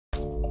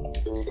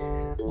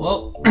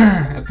Well,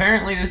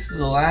 apparently this is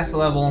the last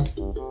level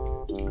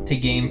to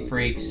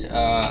GameFreak's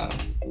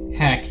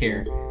hack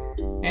here.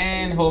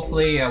 And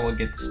hopefully I will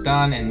get this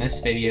done in this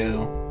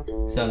video.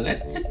 So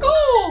let's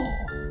go!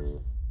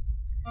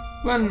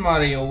 Run,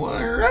 Mario,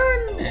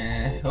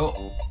 run! Oh.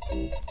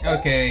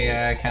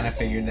 Okay, I kind of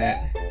figured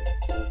that.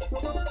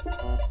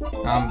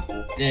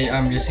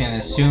 I'm just gonna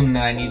assume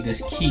that I need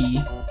this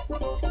key.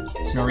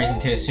 There's no reason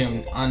to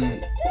assume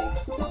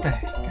what the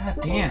heck?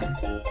 God damn.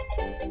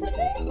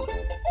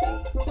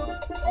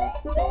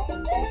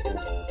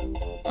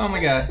 Oh my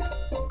god.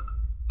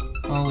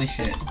 Holy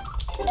shit.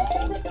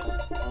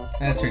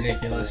 That's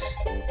ridiculous.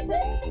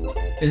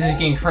 This is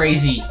getting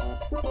crazy.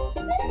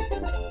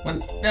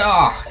 What?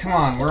 Oh, come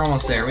on, we're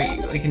almost there.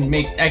 I can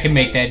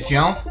make that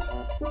jump.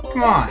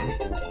 Come on.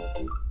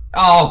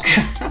 Oh,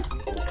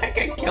 I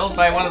got killed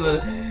by one of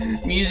the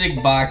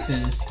music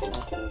boxes.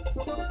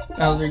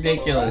 That was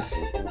ridiculous.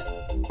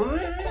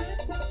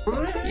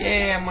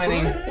 Yeah, I'm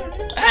winning.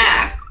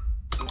 Ah!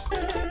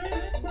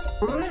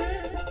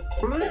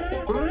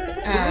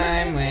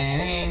 I'm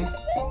winning.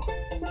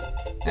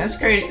 That's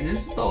crazy.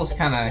 This level's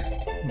kind of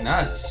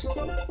nuts.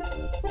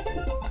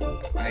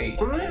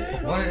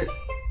 What?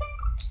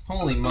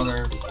 Holy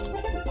mother.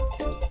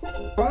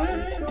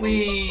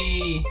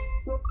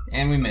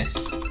 And we miss.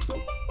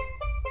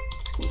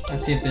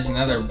 Let's see if there's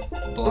another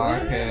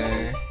block.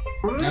 No.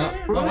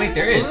 Oh wait,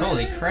 there is.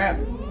 Holy crap.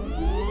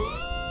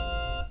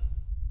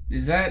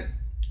 Is that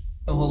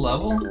the whole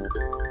level?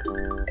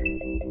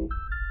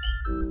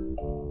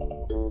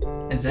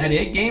 Is that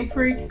it,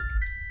 GameFreak?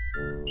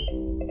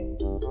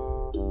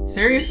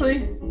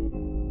 Seriously?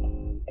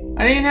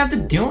 I didn't have to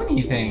do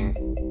anything.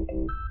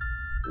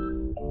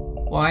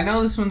 Well, I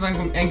know this one's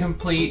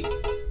incomplete.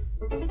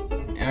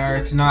 Or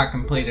it's not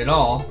complete at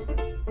all.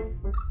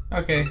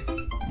 Okay.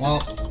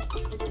 Well,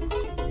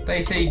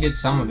 they say you did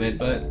some of it,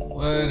 but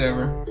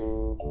whatever.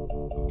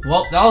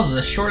 Well, that was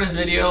the shortest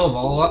video of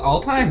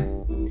all time.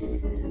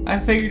 I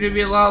figured it'd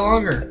be a lot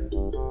longer.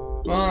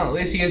 Well, at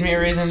least it gives me a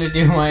reason to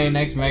do my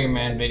next Mega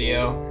Man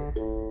video.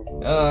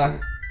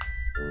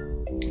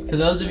 For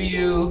those of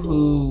you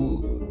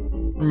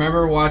who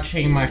remember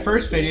watching my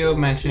first video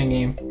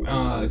mentioning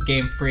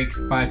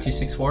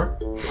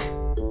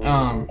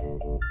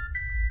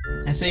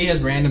GameFreak5264, I say he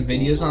has random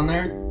videos on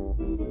there,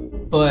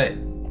 but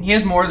he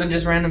has more than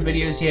just random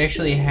videos. He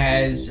actually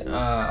has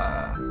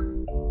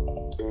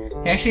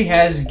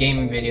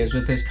gaming videos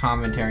with his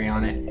commentary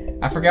on it.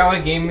 I forgot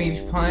what game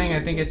he's playing.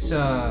 I think it's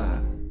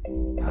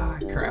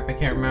crap, I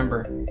can't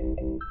remember.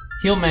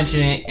 He'll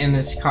mention it in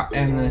this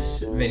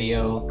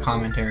video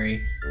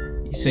commentary,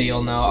 so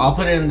you'll know. I'll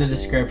put it in the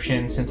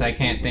description since I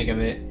can't think of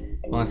it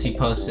once he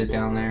posts it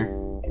down there.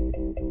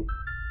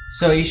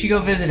 So you should go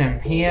visit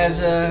him. He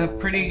has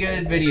pretty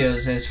good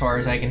videos as far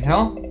as I can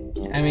tell.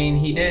 I mean,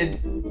 he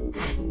did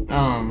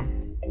a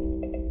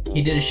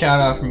shout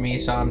out for me,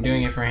 so I'm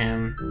doing it for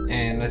him,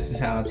 and this is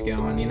how it's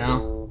going, you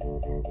know.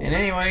 And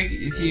anyway,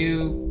 if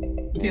you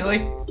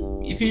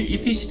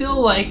still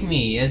like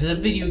me as a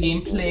video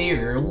game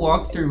player,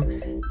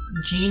 walkthrough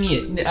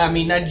genius,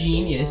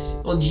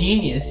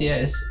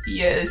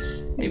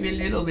 yes, maybe a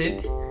little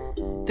bit,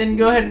 then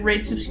go ahead and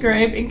rate,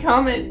 subscribe, and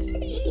comment.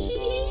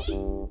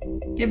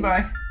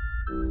 Goodbye.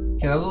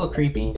 Okay, that was a little creepy.